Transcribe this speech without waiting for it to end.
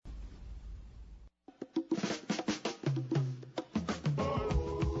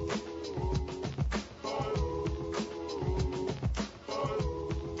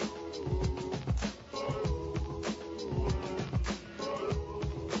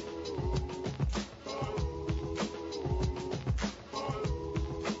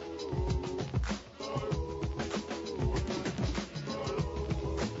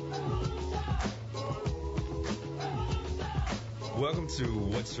Welcome to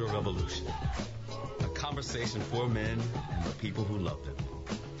What's Your Revolution? A conversation for men and the people who love them,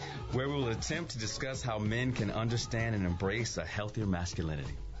 where we will attempt to discuss how men can understand and embrace a healthier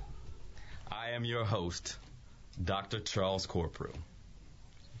masculinity. I am your host, Dr. Charles Corprew.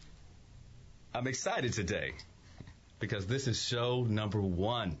 I'm excited today because this is show number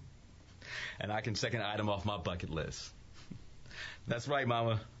 1, and I can check an item off my bucket list. That's right,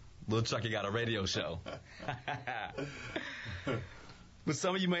 Mama. Little Chucky got a radio show. But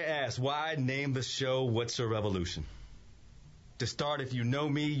some of you may ask, why name the show What's Your Revolution? To start, if you know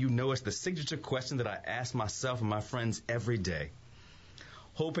me, you know it's the signature question that I ask myself and my friends every day,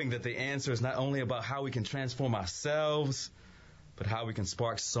 hoping that the answer is not only about how we can transform ourselves, but how we can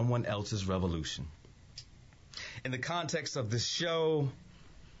spark someone else's revolution. In the context of this show,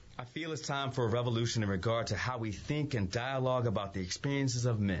 I feel it's time for a revolution in regard to how we think and dialogue about the experiences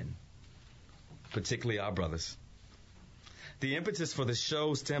of men, particularly our brothers. The impetus for the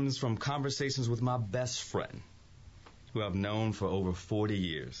show stems from conversations with my best friend, who I've known for over 40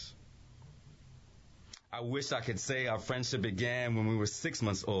 years. I wish I could say our friendship began when we were 6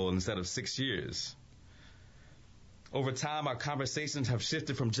 months old instead of 6 years. Over time, our conversations have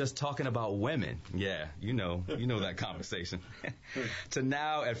shifted from just talking about women, you know that conversation, to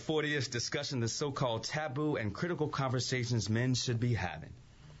now at 40ish discussing the so-called taboo and critical conversations men should be having,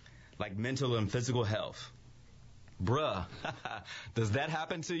 like mental and physical health. Bruh, does that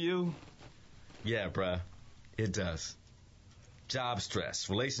happen to you? Yeah, bruh, it does. Job stress,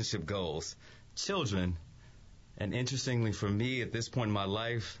 relationship goals, children, and interestingly for me at this point in my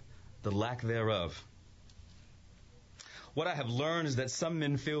life, the lack thereof. What I have learned is that some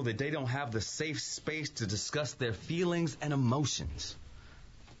men feel that they don't have the safe space to discuss their feelings and emotions.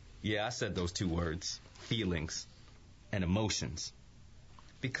 Yeah, I said those 2 words, feelings and emotions.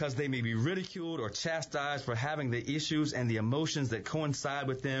 Because they may be ridiculed or chastised for having the issues and the emotions that coincide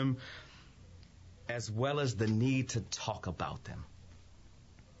with them, as well as the need to talk about them.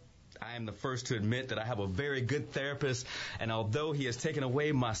 I am the first to admit that I have a very good therapist, and although he has taken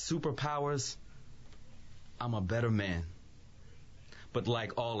away my superpowers, I'm a better man. But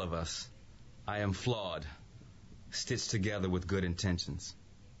like all of us, I am flawed, stitched together with good intentions.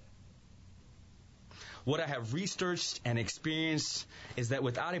 What I have researched and experienced is that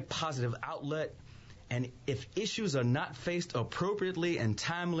without a positive outlet, and if issues are not faced appropriately and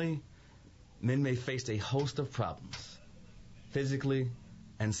timely, men may face a host of problems, physically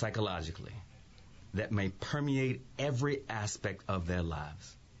and psychologically, that may permeate every aspect of their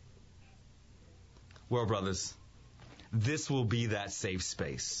lives. Well, brothers, this will be that safe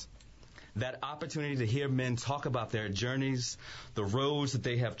space. That opportunity to hear men talk about their journeys, the roads that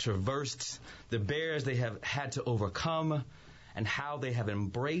they have traversed, the barriers they have had to overcome, and how they have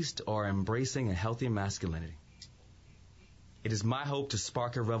embraced or are embracing a healthy masculinity. It is my hope to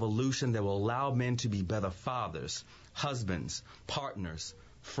spark a revolution that will allow men to be better fathers, husbands, partners,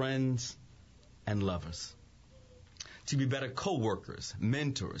 friends, and lovers. To be better co-workers,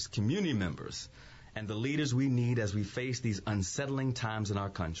 mentors, community members, and the leaders we need as we face these unsettling times in our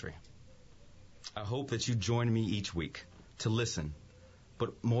country. I hope that you join me each week to listen,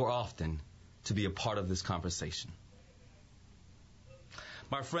 but more often to be a part of this conversation.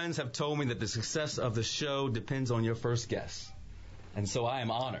 My friends have told me that the success of the show depends on your first guest. And so I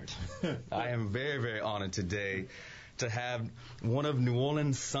am honored. I am very, very honored today to have one of New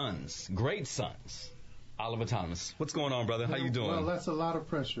Orleans' sons, great sons, Oliver Thomas. What's going on, brother? How you doing? Well, that's a lot of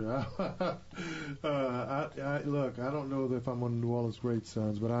pressure. Look, I don't know if I'm one of New Orleans' great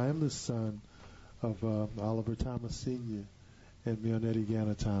sons, but I am the son of Oliver Thomas Sr. and Mionetti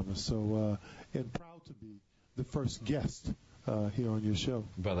Ganna Thomas. So, and proud to be the first guest here on your show,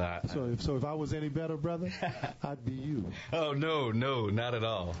 brother. So if I was any better, brother, I'd be you. Oh no, not at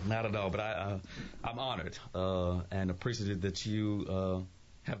all. But I'm honored and appreciative that you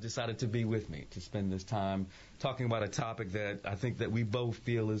have decided to be with me to spend this time talking about a topic that I think that we both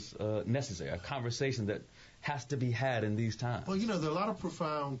feel is necessary, a conversation that has to be had in these times. Well, there are a lot of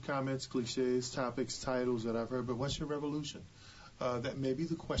profound comments, cliches, topics, titles that I've heard, but what's your revolution? That may be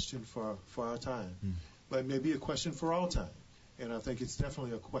the question for our time, but it may be a question for all time. And I think it's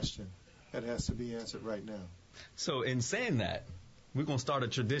definitely a question that has to be answered right now. So in saying that, we're going to start a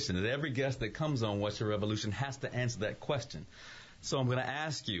tradition that every guest that comes on What's Your Revolution has to answer that question. So I'm going to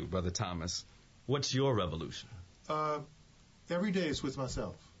ask you, Brother Thomas, what's your revolution? Every day it's with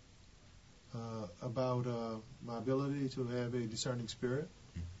myself. About my ability to have a discerning spirit,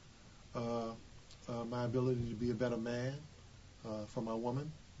 my ability to be a better man for my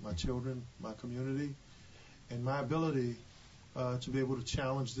woman, my children, my community, and my ability to be able to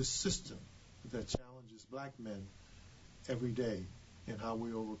challenge this system that challenges black men every day and how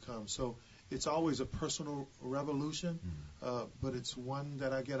we overcome. So it's always a personal revolution, but it's one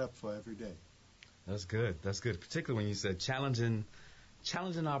that I get up for every day. That's good. That's good. Particularly when you said challenging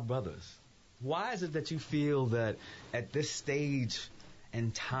our brothers. Why is it that you feel that at this stage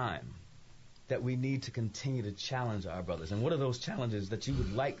and time that we need to continue to challenge our brothers? And what are those challenges that you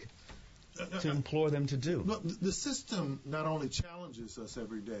would like to implore them to do? Look, the system not only challenges us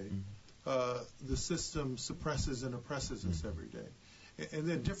every day, the system suppresses and oppresses us every day. And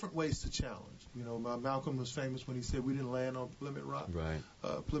there are different ways to challenge. You know, Malcolm was famous when he said we didn't land on Plymouth Rock. Right.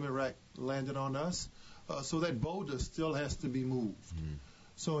 Plymouth Rock landed on us. So that boulder still has to be moved.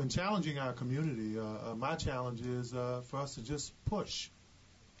 So in challenging our community, my challenge is for us to just push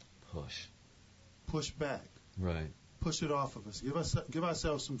back. Right. Push it off of us. Give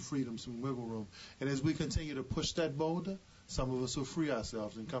ourselves some freedom, some wiggle room. And as we continue to push that boulder, some of us will free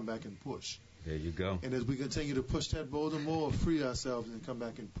ourselves and come back and push. There you go. And as we continue to push that boulder more, we'll free ourselves and come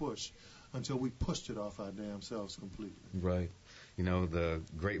back and push until we pushed it off our damn selves completely. Right. You know, the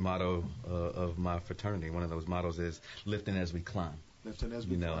great motto of my fraternity, one of those mottos is lifting as we climb. Lifting as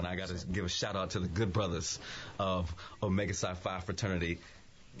we climb. And I got to give a shout out to the good brothers of Omega Psi Phi fraternity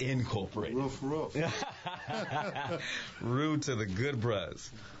Incorporated. Roof. Rude to the good bros.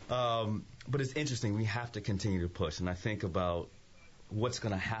 But it's interesting. We have to continue to push. And I think about what's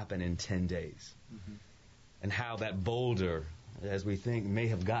going to happen in 10 days and how that boulder, as we think, may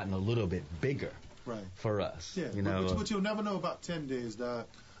have gotten a little bit bigger for us. Yeah, you know, but you'll never know about 10 days, Doc,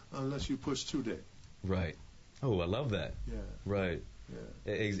 unless you push 2 days. Right. Oh, I love that. Yeah. Right.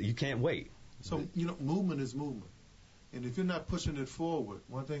 Yeah. You can't wait. So, you know, movement is movement. And if you're not pushing it forward,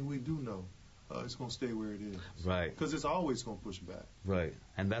 one thing we do know, it's going to stay where it is. Right. Because it's always going to push back. Right.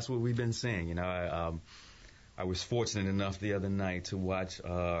 And that's what we've been saying. You know, I was fortunate enough the other night to watch,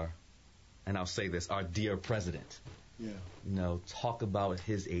 and I'll say this, our dear president, you know, talk about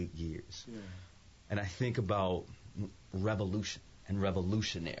his 8 years. Yeah. And I think about revolution and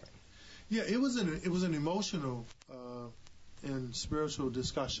revolutionary. Yeah, it was an emotional and spiritual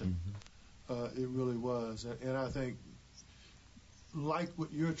discussion. It really was. And I think, like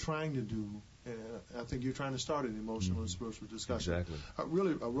what you're trying to do, I think you're trying to start an emotional and spiritual discussion. Exactly. I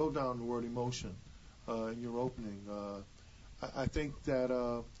wrote down the word emotion in your opening. I think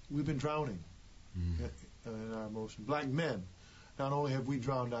that we've been drowning in our emotion. Black men, not only have we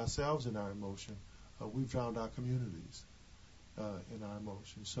drowned ourselves in our emotion, we've drowned our communities in our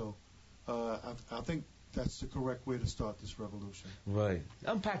emotion. So I think that's the correct way to start this revolution. Right.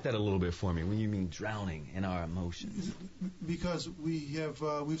 Unpack that a little bit for me. When you mean drowning in our emotions, because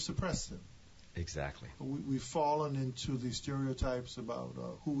we've suppressed them. Exactly. We've fallen into the stereotypes about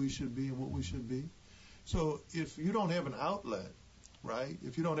who we should be and what we should be. So if you don't have an outlet, right?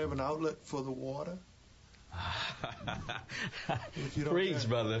 If you don't have an outlet for the water, preach,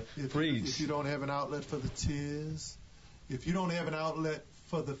 brother. Preach. If you don't have an outlet for the tears, if you don't have an outlet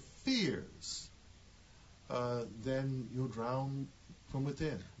for the fears, then you'll drown from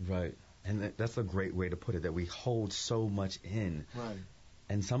within. Right. And that's a great way to put it, that we hold so much in. Right.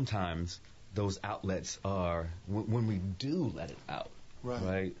 And sometimes those outlets are, when we do let it out,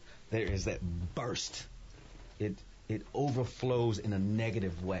 right? There is that burst. It overflows in a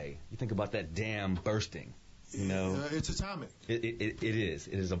negative way. You think about that dam bursting, you know. It's atomic. It is.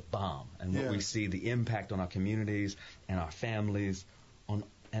 It is a bomb. And what we see, the impact on our communities and our families,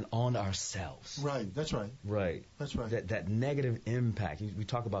 on ourselves. Right, that's right. Right. That's right. That negative impact. We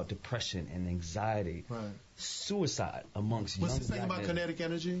talk about depression and anxiety. Right. Suicide amongst young What's the thing black about men? kinetic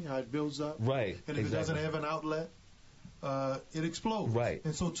energy, how it builds up? Right. And if it doesn't have an outlet, it explodes. Right.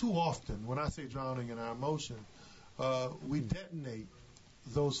 And so too often, when I say drowning in our emotion, we detonate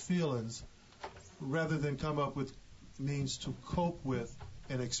those feelings rather than come up with means to cope with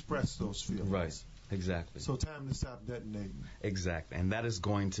and express those feelings. Right. Exactly. So time to stop detonating. Exactly. And that is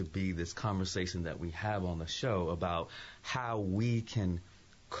going to be this conversation that we have on the show about how we can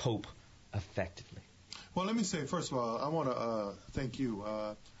cope effectively. Well, let me say, first of all, I want to thank you.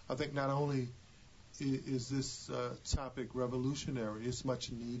 I think not only is this topic revolutionary, it's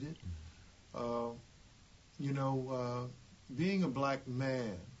much needed. Being a black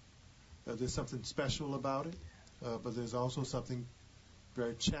man, there's something special about it, but there's also something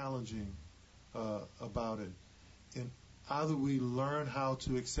very challenging about it. And either we learn how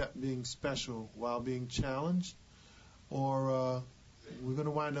to accept being special while being challenged, or we're going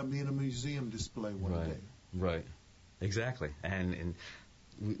to wind up being a museum display one day. Right. Exactly. And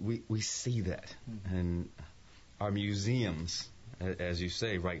we see that. Mm-hmm. And our museums, as you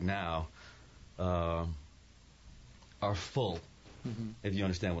say right now, are full, if you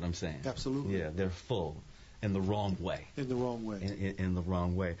understand what I'm saying. Absolutely. Yeah, they're full. in the wrong way. In the wrong way. In the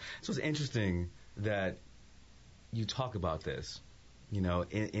wrong way. So it's interesting that you talk about this, in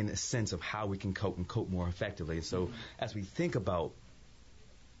a sense of how we can cope and cope more effectively. And so as we think about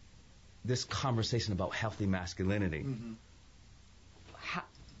this conversation about healthy masculinity,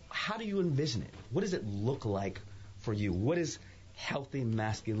 how do you envision it? What does it look like for you? What is healthy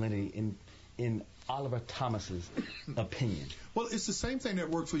masculinity in Oliver Thomas's opinion? Well, it's the same thing that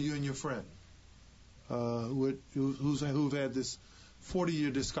worked for you and your friend, who've had this 40-year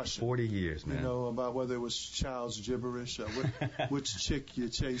discussion. 40 years, man. About whether it was child's gibberish or which chick you're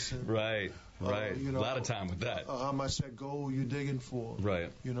chasing. Right. A lot of time with that. How much that goal you're digging for. Right.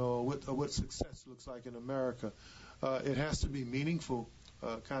 What success looks like in America. It has to be meaningful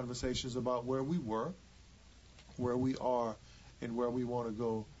conversations about where we were, where we are, and where we want to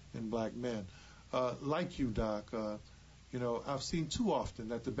go in black men. Like you, Doc, I've seen too often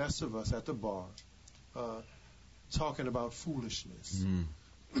that the best of us at the bar talking about foolishness,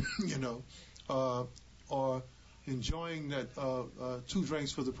 or enjoying that 2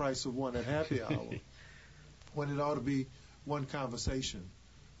 drinks for the price of 1 at happy hour, when it ought to be one conversation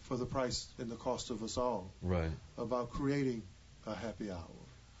for the price and the cost of us all, right? About creating a happy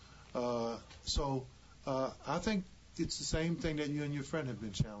hour. So I think it's the same thing that you and your friend have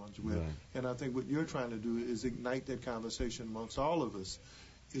been challenged with, right. And I think what you're trying to do is ignite that conversation amongst all of us.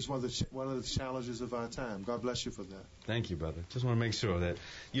 Is one of the challenges of our time. God bless you for that. Thank you, brother. Just want to make sure that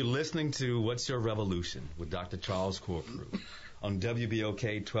you're listening to What's Your Revolution with Dr. Charles Corprew on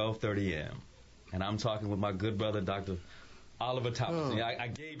WBOK 1230 AM. And I'm talking with my good brother, Dr. Oliver Thomas. I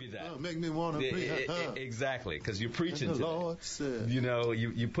gave you that. Make me want to preach. Exactly, because you're preaching and the today. Lord said.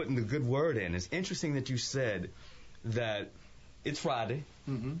 You're putting the good word in. It's interesting that you said that it's Friday,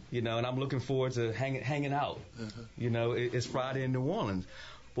 and I'm looking forward to hanging out. It's Friday in New Orleans.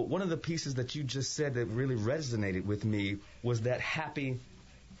 But one of the pieces that you just said that really resonated with me was that happy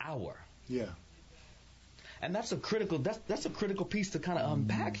hour. Yeah. And that's a critical piece to kind of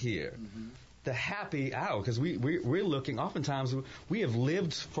unpack here. The happy hour, because we're looking. Oftentimes we have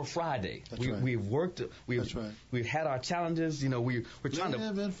lived for Friday. That's right. We've worked. We've had our challenges. We're trying to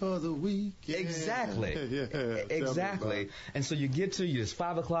living for the weekend. Exactly. Exactly. And so you get to it's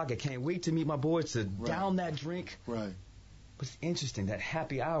 5 o'clock. I can't wait to meet my boys to down that drink. Right. But it's interesting that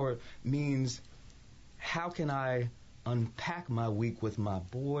happy hour means how can I unpack my week with my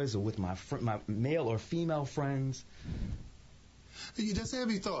boys or with my male or female friends. That's a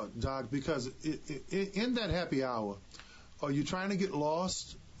heavy thought, Doc, because in that happy hour, are you trying to get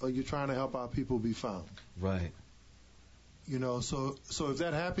lost or are you trying to help our people be found? Right. So if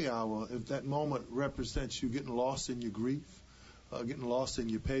that happy hour, if that moment represents you getting lost in your grief, getting lost in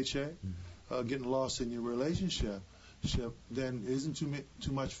your paycheck, getting lost in your relationship, then it isn't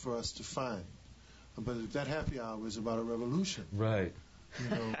too much for us to find. But if that happy hour is about a revolution, right?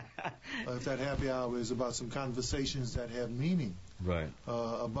 If that happy hour is about some conversations that have meaning, right?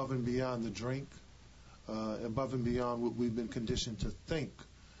 Above and beyond the drink, above and beyond what we've been conditioned to think,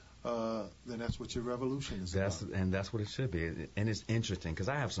 then that's what your revolution is about. And that's what it should be. And it's interesting because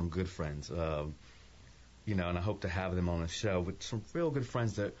I have some good friends, and I hope to have them on the show with some real good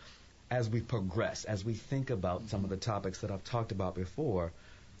friends that, as we progress, as we think about some of the topics that I've talked about before,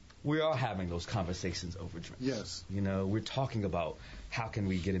 we are having those conversations over drinks. Yes. We're talking about how can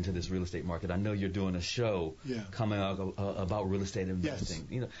we get into this real estate market. I know you're doing a show coming out about real estate investing.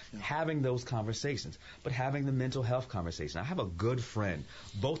 Yes. Having those conversations, but having the mental health conversation. I have a good friend.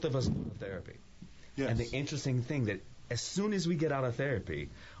 Both of us go to therapy. Yes. And the interesting thing that as soon as we get out of therapy,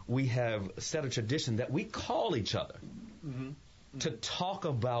 we have set a tradition that we call each other. To talk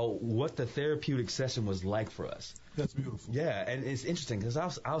about what the therapeutic session was like for us. That's beautiful. Yeah, and it's interesting because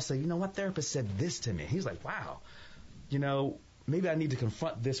I'll say, my therapist said this to me. He's like, wow, maybe I need to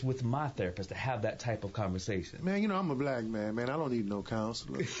confront this with my therapist to have that type of conversation. Man, I'm a black man, man. I don't need no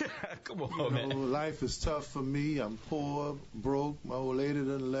counselor. Come on, man. Life is tough for me. I'm poor, broke. My old lady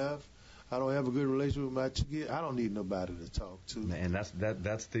done left. I don't have a good relationship with my kid. I don't need nobody to talk to. And that's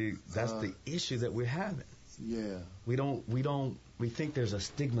the issue that we're having. Yeah. We think there's a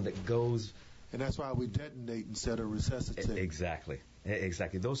stigma that goes. And that's why we detonate instead of resuscitate. Exactly.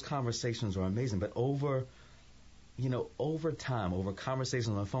 Those conversations are amazing. But over time, over conversations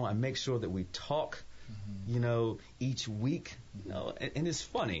on the phone, I make sure that we talk, each week. And it's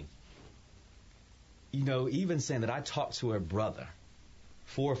funny, even saying that I talk to a brother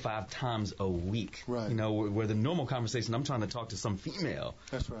 4 or 5 times a week. Right. Where the normal conversation, I'm trying to talk to some female.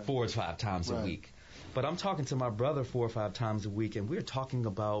 That's right. 4 or 5 times a week. But I'm talking to my brother 4 or 5 times a week, and we're talking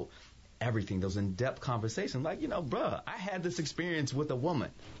about everything, those in-depth conversations. Like, bruh, I had this experience with a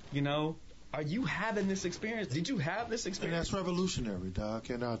woman, Are you having this experience? Did you have this And experience? that's revolutionary, Doc.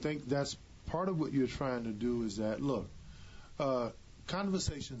 And I think that's part of what you're trying to do is that, look,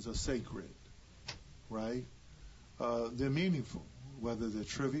 conversations are sacred, right? They're meaningful, whether they're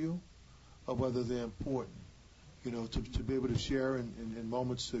trivial or whether they're important. You know, to be able to share in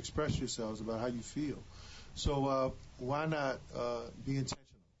moments to express yourselves about how you feel. So why not be intentional?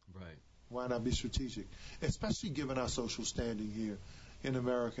 Right. Why not be strategic? Especially given our social standing here in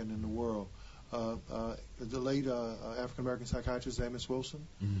America and in the world. The late African-American psychiatrist Amos Wilson,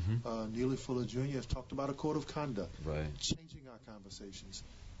 Neely Fuller Jr. has talked about a code of conduct. Right. Changing our conversations,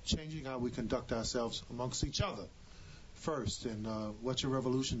 changing how we conduct ourselves amongst each other first. And What's Your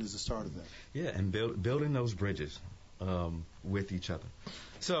Revolution is the start of that. Yeah, and building those bridges with each other.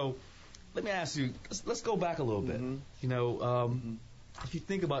 So let me ask you, let's go back a little bit. You know, if you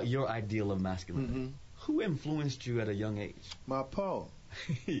think about your ideal of masculinity, who influenced you at a young age? My pa.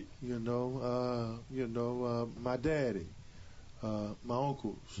 My daddy, my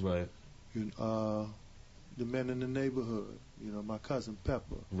uncles, Right. The men in the neighborhood, my cousin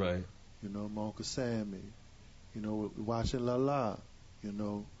Pepper, Right. My Uncle Sammy, watching La La,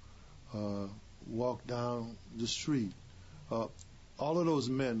 walk down the street. All of those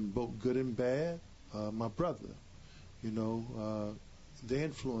men, both good and bad, my brother, they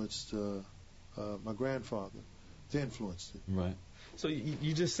influenced my grandfather. They influenced it. Right. So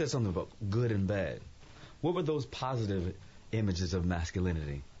you just said something about good and bad. What were those positive images of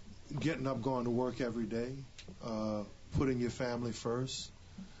masculinity? Getting up, going to work every day, putting your family first.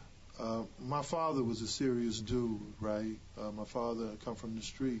 My father was a serious dude, right? My father come from the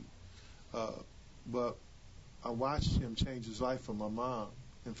street. But I watched him change his life for my mom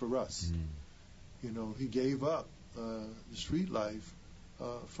and for us. He gave up the street life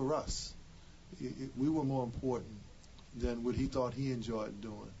for us. We were more important than what he thought he enjoyed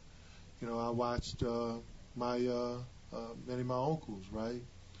doing. I watched many of my uncles, right?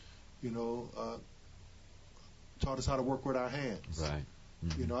 Taught us how to work with our hands. Right.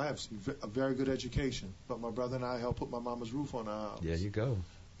 I have a very good education, but my brother and I helped put my mama's roof on our house. There you go.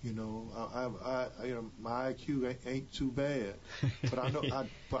 My IQ ain't too bad, but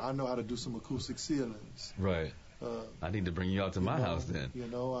I know how to do some acoustic ceilings. Right. I need to bring you out to my house then.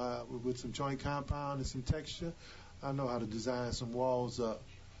 With some joint compound and some texture, I know how to design some walls up.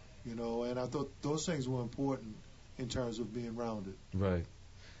 And I thought those things were important in terms of being rounded. Right.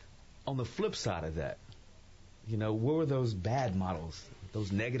 On the flip side of that, what were those bad models,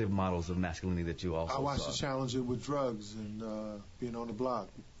 those negative models of masculinity that you also saw? I watched the challenger with drugs and being on the block.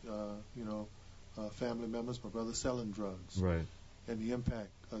 Family members, my brother selling drugs. Right. And the impact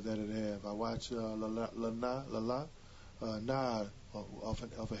that it had. I watched Lala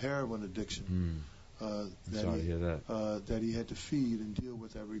of a heroin addiction. Sorry to hear that. That he had to feed and deal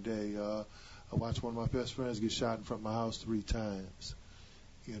with every day. I watched one of my best friends get shot in front of my house 3 times.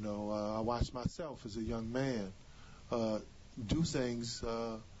 I watched myself as a young man do things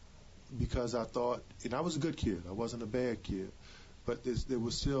because I thought, and I was a good kid. I wasn't a bad kid, but there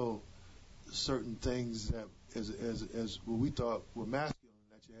was still certain things that, as what we thought were masculine,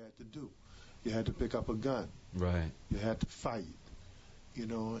 that you had to do. You had to pick up a gun. Right. You had to fight.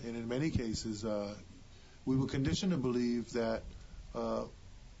 And in many cases, we were conditioned to believe that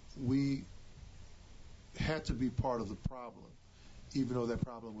we had to be part of the problem, even though that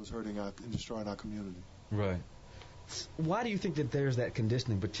problem was hurting and destroying our community. Right. Why do you think that there's that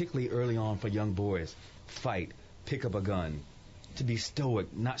conditioning, particularly early on for young boys? Fight, pick up a gun, to be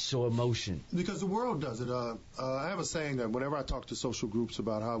stoic, not show emotion. Because the world does it. I have a saying that whenever I talk to social groups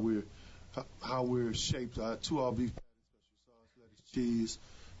about how we're shaped, 2 all beef patties, special sauce, lettuce, cheese,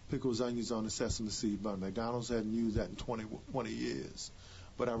 pickles, onions on the sesame seed bun. McDonald's hadn't used that in 20 years.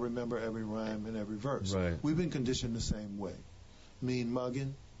 But I remember every rhyme and every verse. Right. We've been conditioned the same way. Mean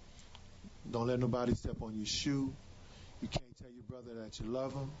mugging. Don't let nobody step on your shoe. You can't tell your brother that you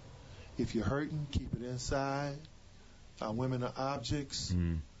love him. If you're hurting, keep it inside. Women are objects.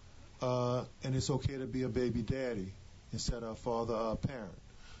 And it's okay to be a baby daddy instead of a father or a parent.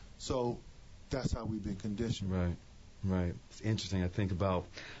 So that's how we've been conditioned. Right. Right. It's interesting. I think about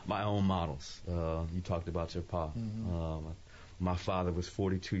my own models. You talked about your pa. My father was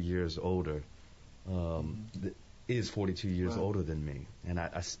 42 years older, is 42 years older than me. And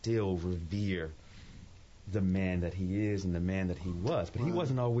I still revere the man that he is and the man that he was. But he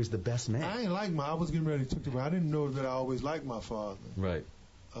wasn't always the best man. I was getting ready to talk about, I didn't know that I always liked my father. Right.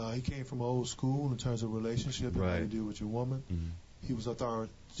 He came from old school in terms of relationship and how you deal with your woman. He was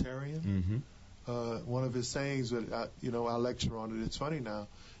authoritarian. One of his sayings that I lecture on it. It's funny now.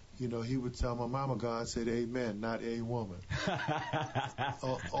 he would tell my mama, God said amen, not a woman.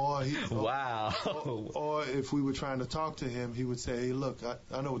 Wow. Or if we were trying to talk to him, he would say, hey, look,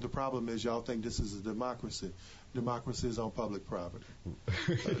 I know what the problem is. Y'all think this is a democracy. Democracy is on public property.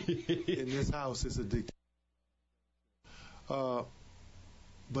 In this house, it's a dictatorship.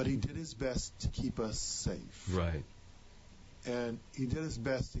 But he did his best to keep us safe. Right. And he did his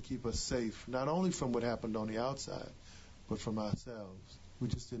best to keep us safe, not only from what happened on the outside, but from ourselves. We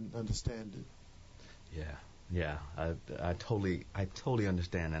just didn't understand it. Yeah. I totally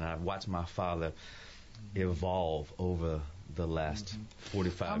understand, and I've watched my father evolve over the last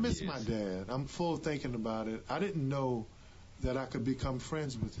 45 years. I miss my dad. I'm full thinking about it. I didn't know that I could become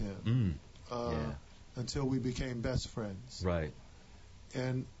friends with him until we became best friends. Right.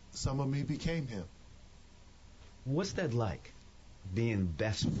 And some of me became him. What's that like, being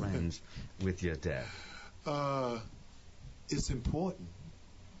best friends with your dad? It's important.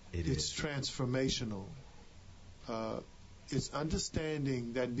 It's transformational. It's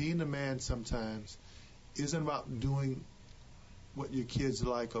understanding that being a man sometimes isn't about doing what your kids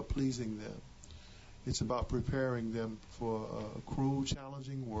like or pleasing them. It's about preparing them for a cruel,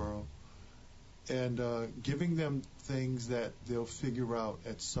 challenging world and giving them things that they'll figure out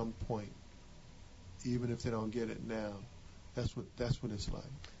at some point, even if they don't get it now. That's what it's like.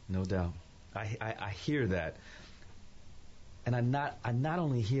 No doubt. I hear that. And I not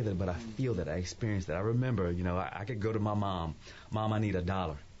only hear that, but I feel that. I experience that. I remember, I could go to my mom. Mom, I need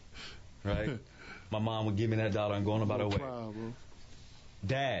 $1. Right? My mom would give me that $1 and go on about her way. Problem.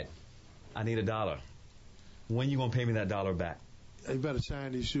 Dad, I need $1. When you gonna pay me that $1 back? You better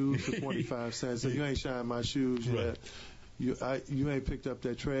shine these shoes for 25 cents. So you ain't shined my shoes yet. You ain't picked up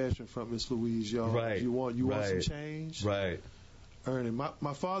that trash in front of Miss Louise, y'all. Right. You want some change? Right. Earn it.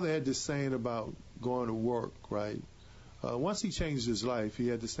 My father had this saying about going to work, right? Once he changed his life, he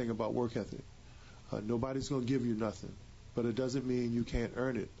had this thing about work ethic. Nobody's going to give you nothing, but it doesn't mean you can't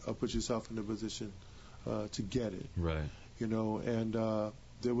earn it or put yourself in a position to get it. Right. And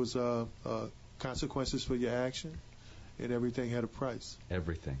there was consequences for your action, and everything had a price.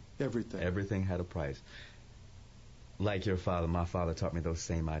 Everything. Everything. Everything had a price. Like your father, my father taught me those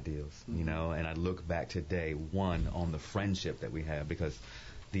same ideals, and I look back today, on the friendship that we have, because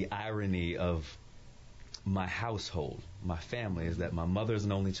the irony of my household, my family, is that my mother is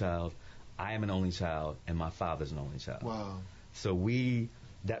an only child, I am an only child, and my father's an only child. Wow. So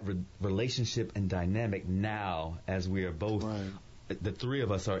that relationship and dynamic now, as we are both, the three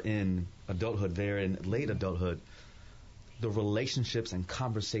of us are in adulthood, they're in late adulthood, the relationships and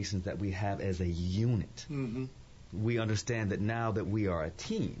conversations that we have as a unit. Mm-hmm. We understand that now that we are a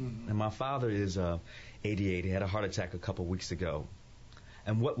team. And my father is 88. He had a heart attack a couple weeks ago.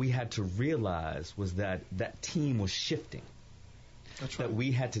 And what we had to realize was that team was shifting. That's right. That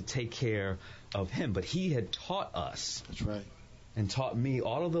we had to take care of him. But he had taught us. That's right. And taught me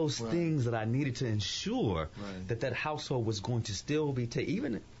all of those things that I needed to ensure that household was going to still be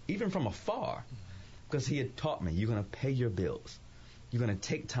even from afar. Because he had taught me, you're going to pay your bills. You're going to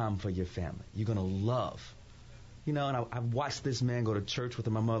take time for your family. You're going to love. And I've watched this man go to church with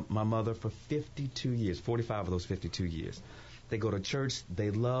my mother for 52 years, 45 of those 52 years. They go to church,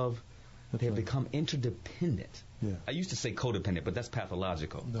 they love, they have become interdependent. Yeah. I used to say codependent, but that's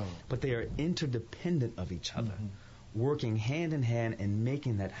pathological. No. But they are interdependent of each other, working hand in hand and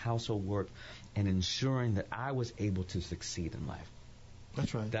making that household work and ensuring that I was able to succeed in life.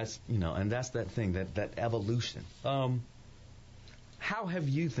 That's right. That's, and that's that thing, that evolution. How do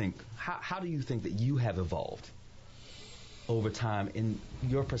you think that you have evolved over time in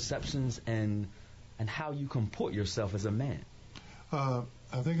your perceptions and how you comport yourself as a man? I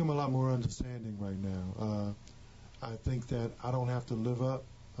think I'm a lot more understanding right now. I think that I don't have to live up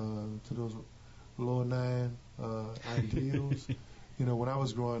to those lower nine ideals. When I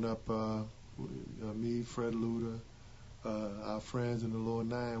was growing up, me, Fred Luter, our friends in the lower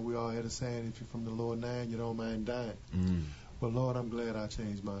nine, we all had a saying, if you're from the lower nine, you don't mind dying. But Lord, I'm glad I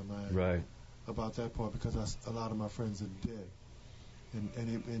changed my mind about that part, because a lot of my friends are dead.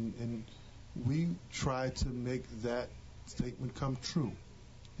 And we try to make that statement come true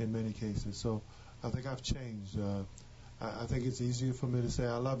in many cases. So I think I've changed. I think it's easier for me to say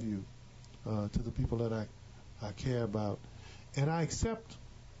I love you to the people that I care about. And I accept,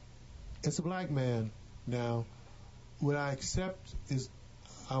 as a black man now, what I accept is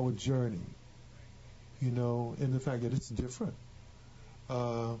our journey, and the fact that it's different.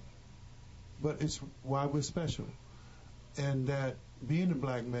 But it's why we're special. And that being a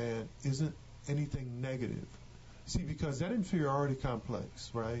black man isn't anything negative. See, because that inferiority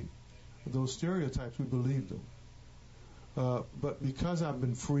complex, right? Those stereotypes, we believe them. But because I've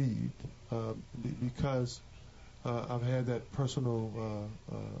been freed, because I've had that personal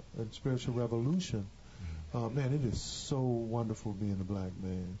and spiritual revolution, man, it is so wonderful being a black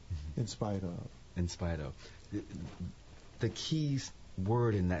man, in spite of. In spite of. The key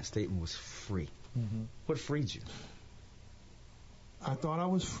word in that statement was free. Mm-hmm. What freed you? I thought I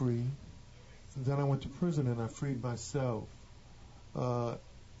was free. Then I went to prison and I freed myself. And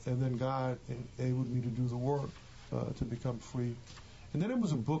then God enabled me to do the work to become free. And then it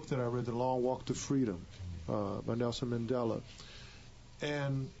was a book that I read, The Long Walk to Freedom, by Nelson Mandela.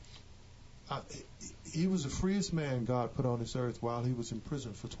 And he was the freest man God put on this earth while he was in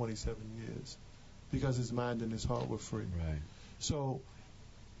prison for 27 years because his mind and his heart were free. Right. So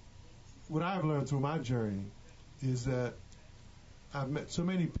what I've learned through my journey is that I've met so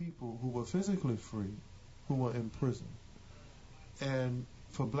many people who were physically free who were in prison. And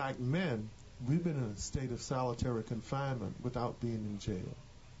for black men, we've been in a state of solitary confinement without being in jail.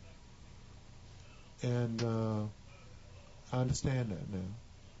 And I understand that now.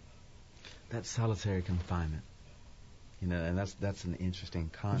 That solitary confinement, and that's an interesting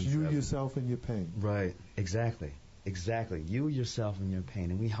concept. It's you, yourself, and your pain. Right. Exactly. You, yourself, and your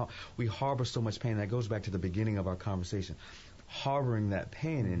pain. And we harbor so much pain. That goes back to the beginning of our conversation. Harboring that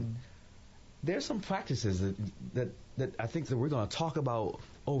pain. Mm-hmm. And there's some practices that I think that we're going to talk about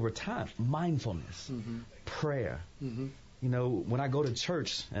over time. Mindfulness, mm-hmm. prayer. Mm-hmm. When I go to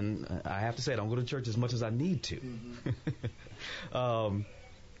church, and I have to say I don't go to church as much as I need to. Mm-hmm.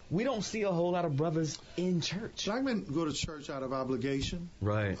 We don't see a whole lot of brothers in church. Black men go to church out of obligation.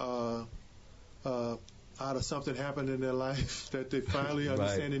 Right. Out of something happened in their life that they finally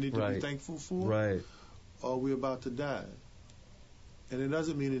understand they need to be thankful for. Right. Or we're about to die. And it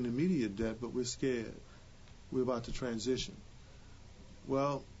doesn't mean an immediate death, but we're scared. We're about to transition.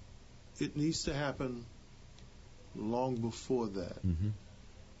 Well, it needs to happen long before that. Mm-hmm.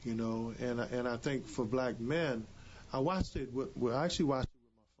 And I think for black men, I watched it. I actually watched it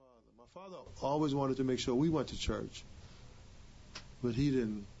with my father. My father always wanted to make sure we went to church, but he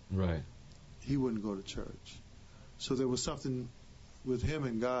didn't. Right. He wouldn't go to church. So there was something with him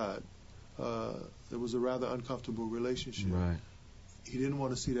and God. There was a rather uncomfortable relationship. Right. He didn't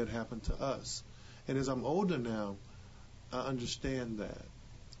want to see that happen to us. And as I'm older now, I understand that.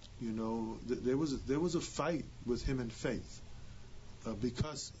 There was a fight with him in faith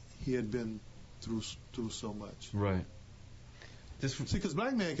because he had been through so much. Right. See, because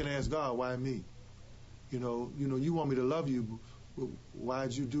black man can ask God, why me? You want me to love you,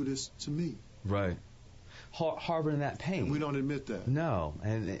 why'd you do this to me? Right. Harboring that pain. And we don't admit that. No,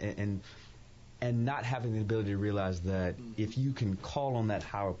 and not having the ability to realize that if you can call on that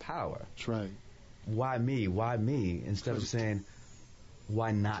higher power. That's right. Why me? Why me? Instead of saying,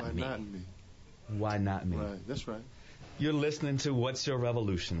 why not me? Why not me? Why not me? Right. That's right. You're listening to What's Your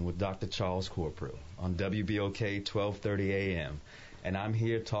Revolution with Dr. Charles Corprew on WBOK 1230 AM. And I'm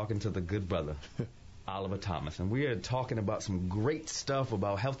here talking to the good brother, Oliver Thomas. And we are talking about some great stuff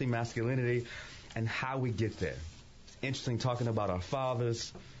about healthy masculinity and how we get there. It's interesting talking about our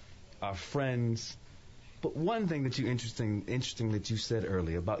fathers, our friends. But one thing that interesting that you said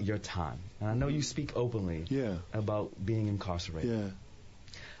earlier about your time, and I know you speak openly about being incarcerated. Yeah.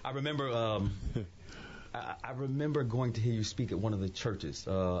 I remember I remember going to hear you speak at one of the churches.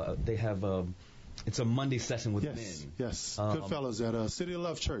 They have it's a Monday session with men. Yes. Good fellows at City of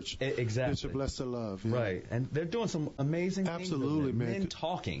Love Church. Exactly. Bishop Blessed Love. Yeah. Right. And they're doing some amazing things. Absolutely, man. Men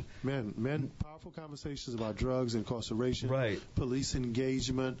talking. Men, powerful conversations about drugs, incarceration, right. Police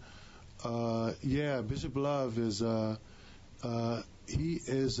engagement. Bishop Love is he's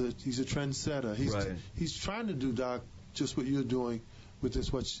a trendsetter. He's trying to do, Doc, just what you're doing with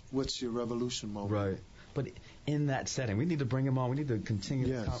this what's your revolution moment. Right. But in that setting, we need to bring him on. We need to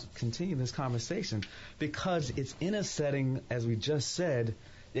continue this conversation because it's in a setting, as we just said,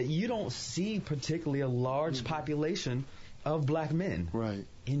 that you don't see particularly a large population of black men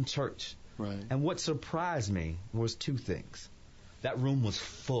in church. Right. And what surprised me was two things. That room was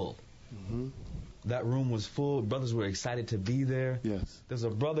full. Mm-hmm. That room was full. Brothers were excited to be there. Yes. There's a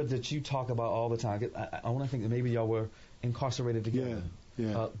brother that you talk about all the time. I want to think that maybe y'all were incarcerated together.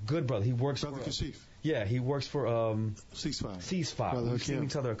 Yeah. Good brother. He works Brother Kashif. Yeah, he works for Ceasefire. We've seen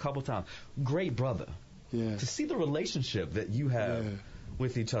each other a couple times. Great brother. Yeah. To see the relationship that you have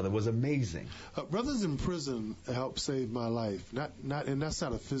with each other was amazing. Brothers in prison helped save my life. And that's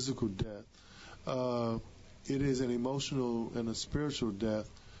not a physical death. It is an emotional and a spiritual death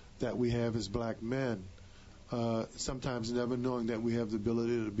that we have as black men. Sometimes never knowing that we have the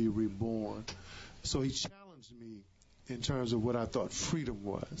ability to be reborn. So he challenged me in terms of what I thought freedom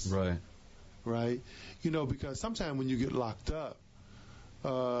was. Right. right? Because sometimes when you get locked up,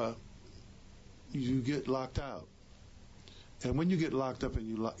 you get locked out. And when you get locked up and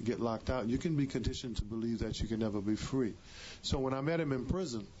you get locked out, you can be conditioned to believe that you can never be free. So when I met him in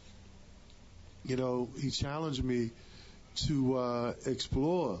prison, he challenged me to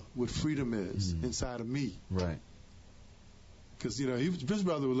explore what freedom is inside of me. Right. Because, his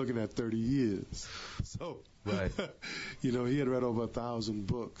brother was looking at 30 years. So, right. He had read over 1,000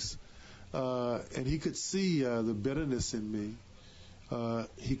 books. And he could see the bitterness in me.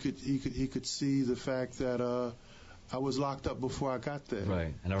 He could see the fact that I was locked up before I got there.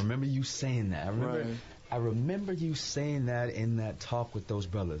 Right. And I remember you saying that. I remember you saying that in that talk with those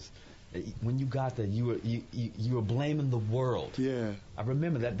brothers. When you got there, you were blaming the world. Yeah. I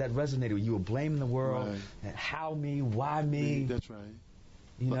remember that resonated. You were blaming the world. Right. And how me? Why me? That's right.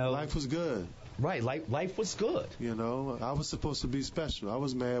 Life was good. Right. Life was good. I was supposed to be special. I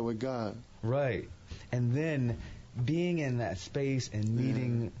was mad with God. Right. And then being in that space and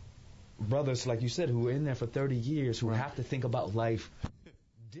meeting brothers, like you said, who are in there for 30 years, who have to think about life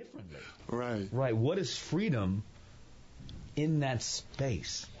differently. Right. Right. What is freedom in that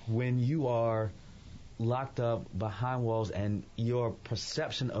space when you are locked up behind walls and your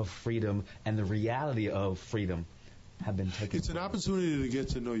perception of freedom and the reality of freedom have been taken? It's an opportunity to get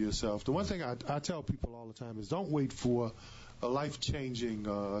to know yourself. The one thing I tell people all the time is don't wait for a life-changing,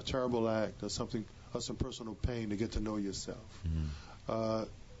 a terrible act or something, or some personal pain to get to know yourself.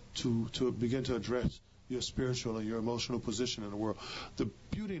 To begin to address your spiritual and your emotional position in the world. The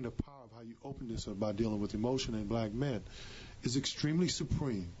beauty and the power of how you open this up by dealing with emotion in black men is extremely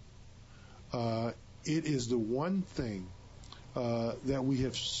supreme. It is the one thing that we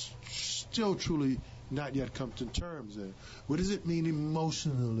have still truly not yet come to terms in. What does it mean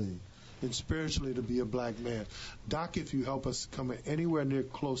emotionally and spiritually to be a black man? Doc, if you help us come anywhere near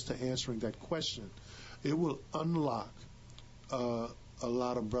close to answering that question, it will unlock a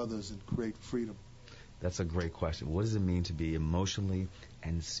lot of brothers and create freedom. That's a great question. What does it mean to be emotionally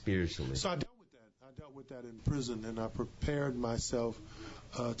and spiritually? So I dealt with that in prison, and I prepared myself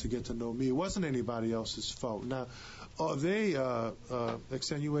to get to know me. It wasn't anybody else's fault. Now, are they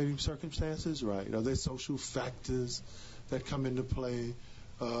extenuating circumstances? Right. Are there social factors that come into play?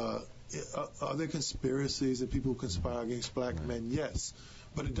 Are there conspiracies and people who conspire against black men? Yes.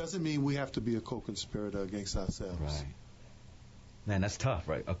 But it doesn't mean we have to be a co-conspirator against ourselves. Right. Man, that's tough,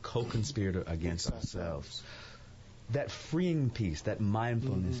 right? A co-conspirator against ourselves. That freeing piece, that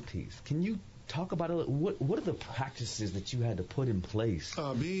mindfulness piece. Can you talk about it? What are the practices that you had to put in place?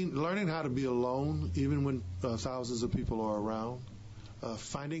 Learning how to be alone, even when thousands of people are around.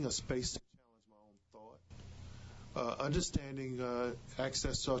 Finding a space to challenge my own thought. Understanding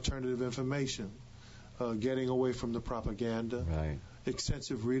access to alternative information. Getting away from the propaganda. Right.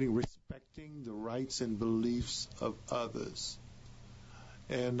 Extensive reading. Respecting the rights and beliefs of others.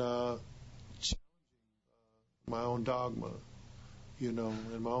 And challenging my own dogma, and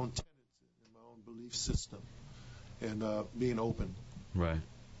my own tenets and my own belief system, and being open. Right.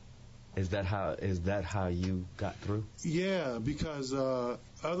 Is that how you got through? Yeah, because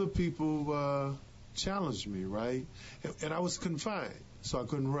other people challenged me, right? And I was confined, so I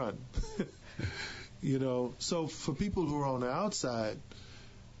couldn't run. So for people who are on the outside,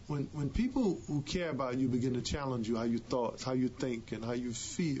 when people who care about you begin to challenge you, how you thought, how you think, and how you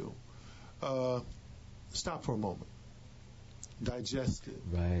feel, stop for a moment, digest it,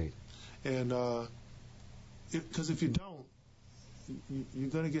 right? And because if you don't, you're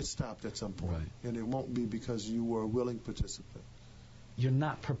going to get stopped at some point, right. And it won't be because you were a willing participant. You're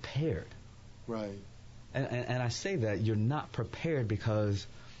not prepared, right? And I say that you're not prepared because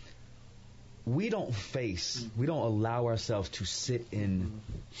we don't allow ourselves to sit in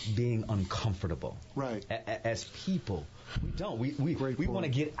being uncomfortable. Right. As people, we don't. We want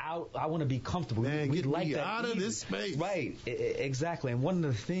to get out. I want to be comfortable. Man, we get like me that out of this space. Right. Exactly. And one of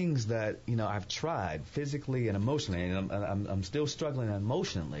the things that I've tried physically and emotionally, and I'm still struggling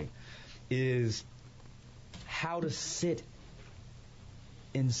emotionally, is how to sit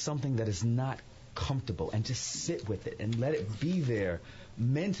in something that is not comfortable and just sit with it and let it be there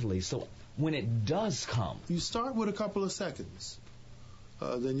mentally. So when it does come, you start with a couple of seconds,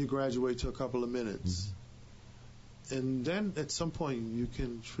 then you graduate to a couple of minutes, and then at some point you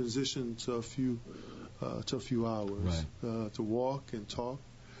can transition to a few hours, right. To walk and talk.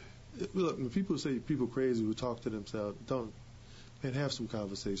 Look, when people say people crazy who talk to themselves, have some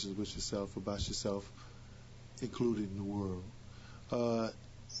conversations with yourself about yourself, including the world.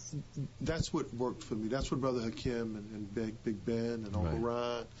 That's what worked for me. That's what Brother Hakim and Big Ben and Uncle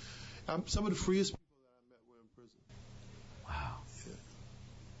Ron. Some of the freest people that I met were in prison. Wow.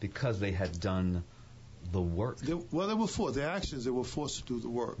 because they had done the work. They were forced. Their actions, they were forced to do the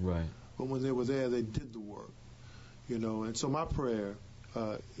work. Right. But when they were there, they did the work. And so my prayer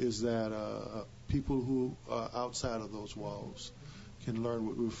is that people who are outside of those walls can learn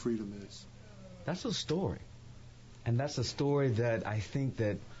what real freedom is. That's a story. And that's a story that I think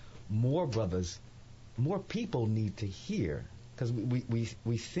that more brothers, more people need to hear. Because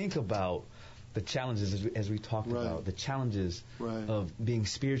we think about the challenges, as we talked about, the challenges of being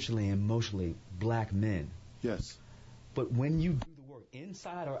spiritually and emotionally black men. Yes. But when you do the work,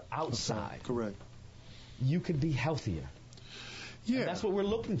 inside or outside, correct, you could be healthier. Yeah. And that's what we're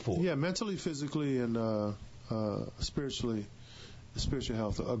looking for. Yeah, mentally, physically, and spiritually, spiritual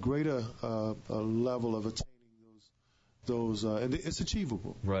health, a greater level of attaining those, and it's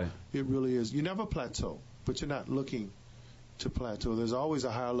achievable. Right. It really is. You never plateau, but you're not looking to plateau. There's always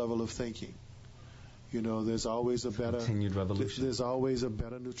a higher level of thinking. There's always a better continued revolution. There's always a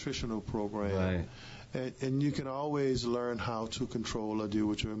better nutritional program. Right. And you can always learn how to control or deal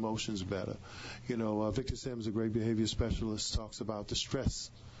with your emotions better. Victor Sims, a great behavior specialist, talks about the stress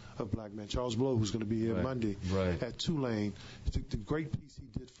of black men. Charles Blow, who's going to be here Monday at Tulane, the great piece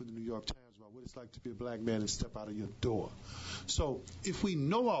he did for the New York Times about what it's like to be a black man and step out of your door. So if we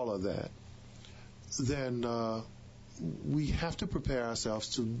know all of that, then we have to prepare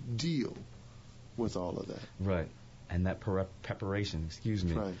ourselves to deal with all of that. Right. And that preparation,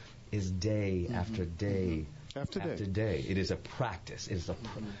 is day after day after day. It is a practice. It is a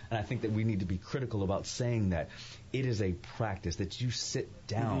and I think that we need to be critical about saying that it is a practice, that you sit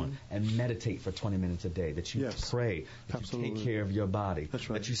down and meditate for 20 minutes a day, that you pray, that you take care of your body,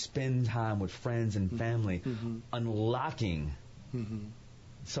 that you spend time with friends and family, unlocking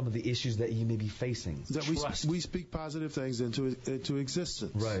some of the issues that you may be facing. That we speak positive things into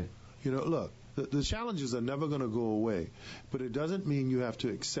existence. Right. Look, the challenges are never going to go away, but it doesn't mean you have to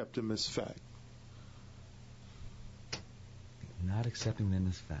accept them as fact. Not accepting them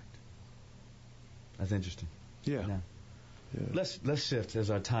as fact. That's interesting. Yeah. Let's shift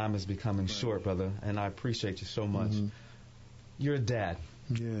as our time is becoming short, brother, and I appreciate you so much. You're a dad.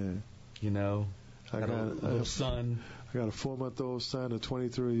 Yeah. I got a little son. I got a 4-month-old son, a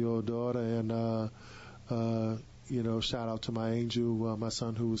 23-year-old daughter, and shout out to my angel, my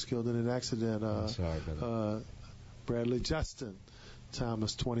son who was killed in an accident. Sorry, brother. Bradley Justin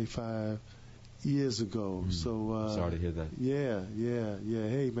Thomas, 25 years ago. So sorry to hear that. Yeah.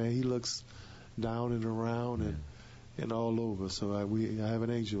 Hey, man, he looks down and around and all over. So I have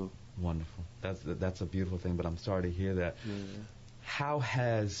an angel. Wonderful. That's a beautiful thing. But I'm sorry to hear that. Yeah. How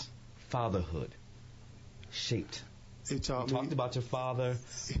has fatherhood shaped? We talked about your father,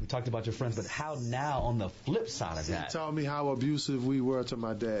 we talked about your friends, but how now on the flip side of that? It taught me how abusive we were to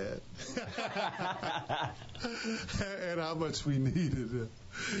my dad. And how much we needed him.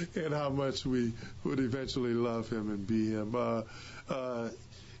 And how much we would eventually love him and be him.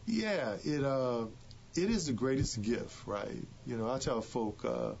 It is the greatest gift, right? I tell folk,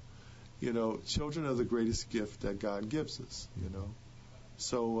 children are the greatest gift that God gives us,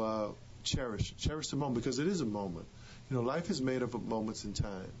 So cherish the moment, because it is a moment. Life is made up of moments in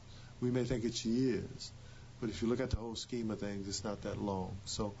time. We may think it's years, but if you look at the whole scheme of things, it's not that long.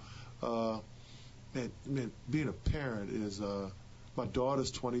 So, being a parent is, my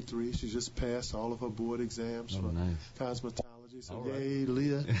daughter's 23. She just passed all of her board exams for cosmetology. So, yay,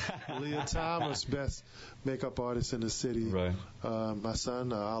 Leah Thomas, best makeup artist in the city. Right. My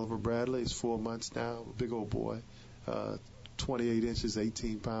son, Oliver Bradley, is 4 months now, a big old boy. 28 inches,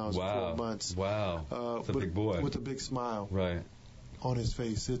 18 pounds, 4 months. Wow. It's a big boy. With a big smile on his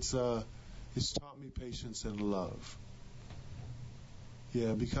face. It's taught me patience and love.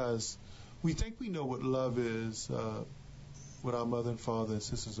 Yeah, because we think we know what love is with our mother and father and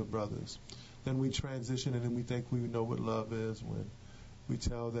sisters and brothers. Then we transition and then we think we know what love is when we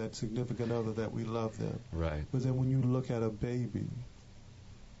tell that significant other that we love them. Right. But then when you look at a baby,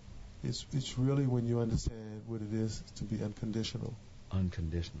 it's really when you understand what it is to be unconditional.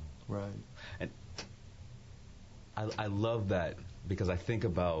 Unconditional. Right. And I love that, because I think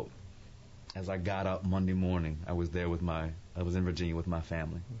about, as I got up Monday morning, I was in Virginia with my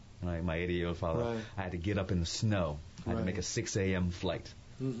family. Right, my 80-year-old father. Right. I had to get up in the snow. I had to make a 6 a.m. flight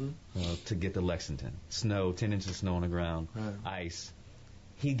to get to Lexington. Snow, 10 inches of snow on the ground, ice.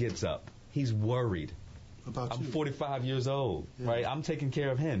 He gets up. He's worried. I'm 45 years old, right? I'm taking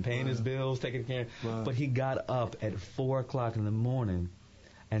care of him, paying his bills, taking care. But he got up at 4 o'clock in the morning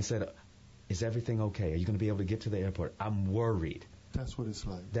and said, "Is everything okay? Are you going to be able to get to the airport? I'm worried." That's what it's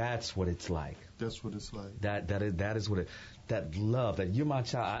like. That's what it's like. That's what it's like. That is what it. That love, that you're my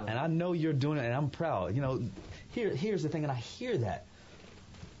child, and I know you're doing it, and I'm proud. Here's the thing, and I hear that.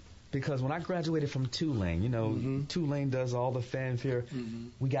 Because when I graduated from Tulane, Tulane does all the fanfare.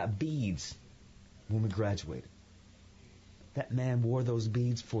 We got beads when we graduated. That man wore those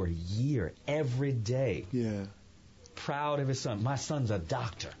beads for a year, every day. Yeah. Proud of his son. My son's a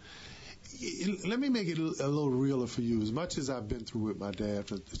doctor. Let me make it a little realer for you. As much as I've been through with my dad,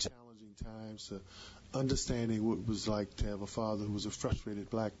 the challenging times, understanding what it was like to have a father who was a frustrated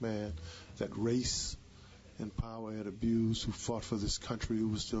black man, that race and power had abused, who fought for this country, who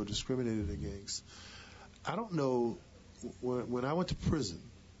was still discriminated against. I don't know, when I went to prison,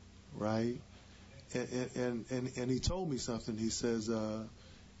 right, and he told me something. He says,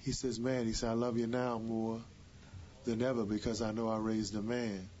 man, I love you now more than ever because I know I raised a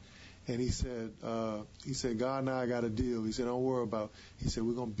man. And he said, God and I got a deal. He said, don't worry about it. He said,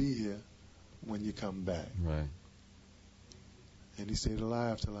 we're going to be here when you come back. Right. And he stayed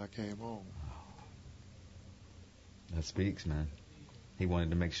alive till I came home. That speaks, man. He wanted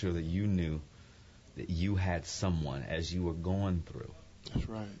to make sure that you knew that you had someone as you were going through. That's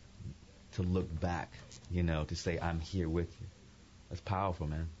right. To look back, to say, I'm here with you. That's powerful,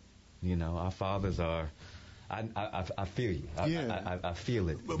 man. Our fathers are, I feel you. I feel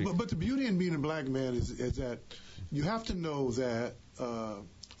it. But the beauty in being a black man is that you have to know that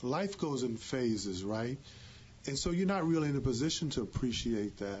life goes in phases, right? And so you're not really in a position to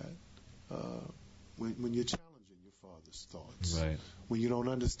appreciate that when you're challenging your father's thoughts. Right. When you don't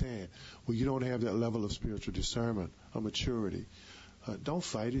understand, when you don't have that level of spiritual discernment or maturity. Don't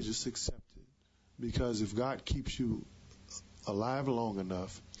fight it, just accept it. Because if God keeps you alive long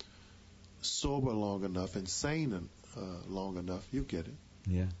enough, sober long enough, and sane long enough, you get it.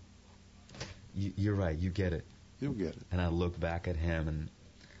 Yeah. You're right, you get it. You'll get it. And I look back at him,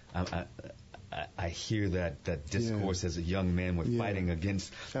 and I hear that discourse as a young man with fighting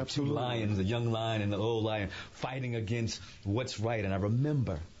against two lions, a young lion and the old lion, fighting against what's right. And I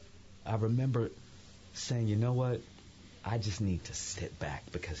remember saying, you know what? I just need to sit back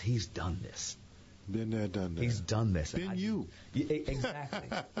because he's done this. Been there, done that. He's done this. You.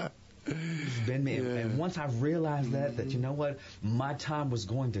 Exactly. He's been me. Yeah. And once I realized that you know what? My time was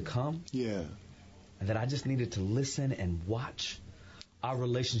going to come. Yeah. And that I just needed to listen and watch. Our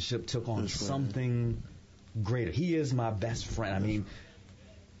relationship took on something greater. He is my best friend. I mean,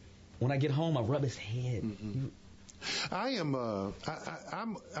 when I get home, I rub his head. I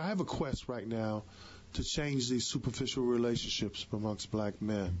have a quest right now to change these superficial relationships amongst black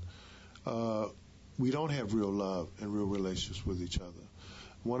men. We don't have real love and real relationships with each other.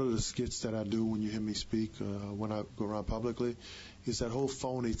 One of the skits that I do when you hear me speak, when I go around publicly, is that whole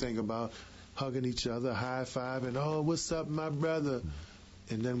phony thing about hugging each other, high-fiving, oh, what's up, my brother?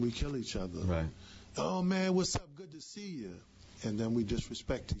 And then we kill each other. Right. Oh, man, what's up? Good to see you. And then we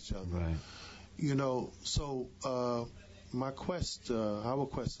disrespect each other. Right. So our quest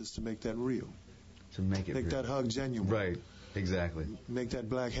is to make that real. To make it real. That hug genuine. Right, exactly. Make that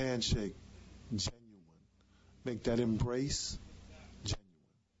black handshake genuine. Make that embrace genuine.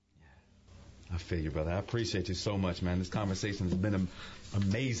 Yeah. I feel you, brother. I appreciate you so much, man. This conversation has been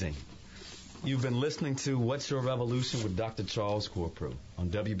amazing. You've been listening to What's Your Revolution with Dr. Charles Corprew on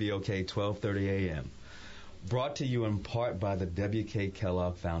WBOK 1230 AM. Brought to you in part by the W.K.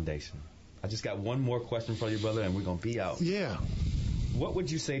 Kellogg Foundation. I just got one more question for you, brother, and we're going to be out. Yeah. What would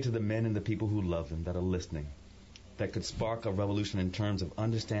you say to the men and the people who love them that are listening that could spark a revolution in terms of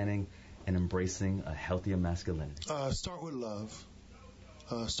understanding and embracing a healthier masculinity? Start with love.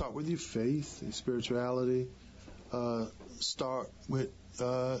 Start with your faith and spirituality. Start with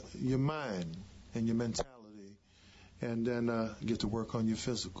your mind and your mentality, and then get to work on your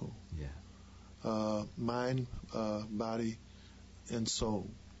physical. Yeah. Mind, body, and soul.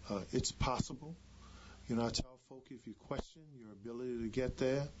 It's possible. I tell folk, if you question your ability to get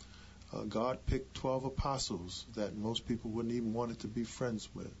there, God picked 12 apostles that most people wouldn't even want to be friends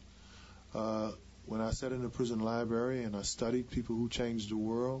with. When I sat in the prison library and I studied people who changed the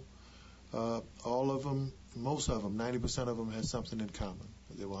world, all of them, most of them, 90% of them had something in common.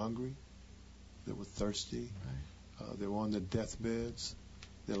 They were hungry, they were thirsty, they were on their deathbeds,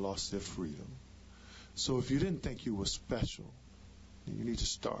 they lost their freedom. So if you didn't think you were special, then you need to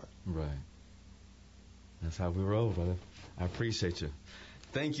start. Right. That's how we roll, brother. I appreciate you.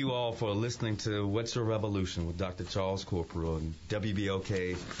 Thank you all for listening to What's Your Revolution with Dr. Charles Corprew on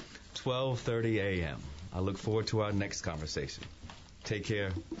WBOK 1230 AM. I look forward to our next conversation. Take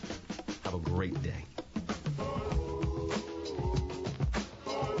care. Have a great day.